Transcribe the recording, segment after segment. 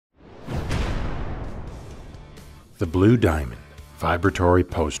The Blue Diamond Vibratory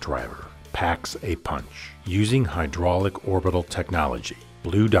Post Driver packs a punch. Using hydraulic orbital technology,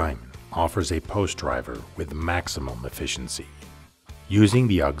 Blue Diamond offers a post driver with maximum efficiency. Using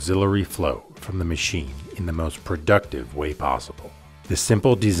the auxiliary flow from the machine in the most productive way possible. The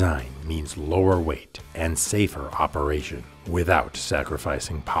simple design means lower weight and safer operation without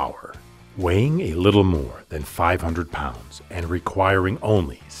sacrificing power. Weighing a little more than 500 pounds and requiring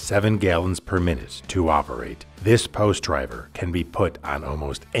only 7 gallons per minute to operate, this post driver can be put on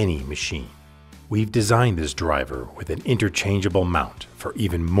almost any machine. We've designed this driver with an interchangeable mount for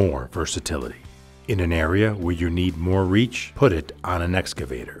even more versatility. In an area where you need more reach, put it on an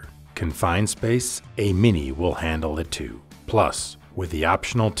excavator. Confined space, a Mini will handle it too. Plus, with the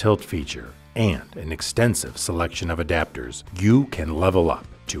optional tilt feature and an extensive selection of adapters, you can level up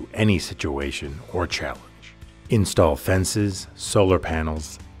to any situation or challenge. Install fences, solar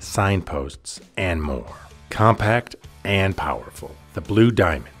panels, signposts, and more. Compact and powerful, the Blue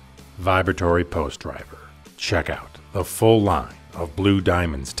Diamond Vibratory Post Driver. Check out the full line of Blue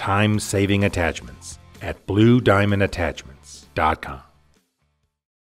Diamond's time-saving attachments at bluediamondattachments.com.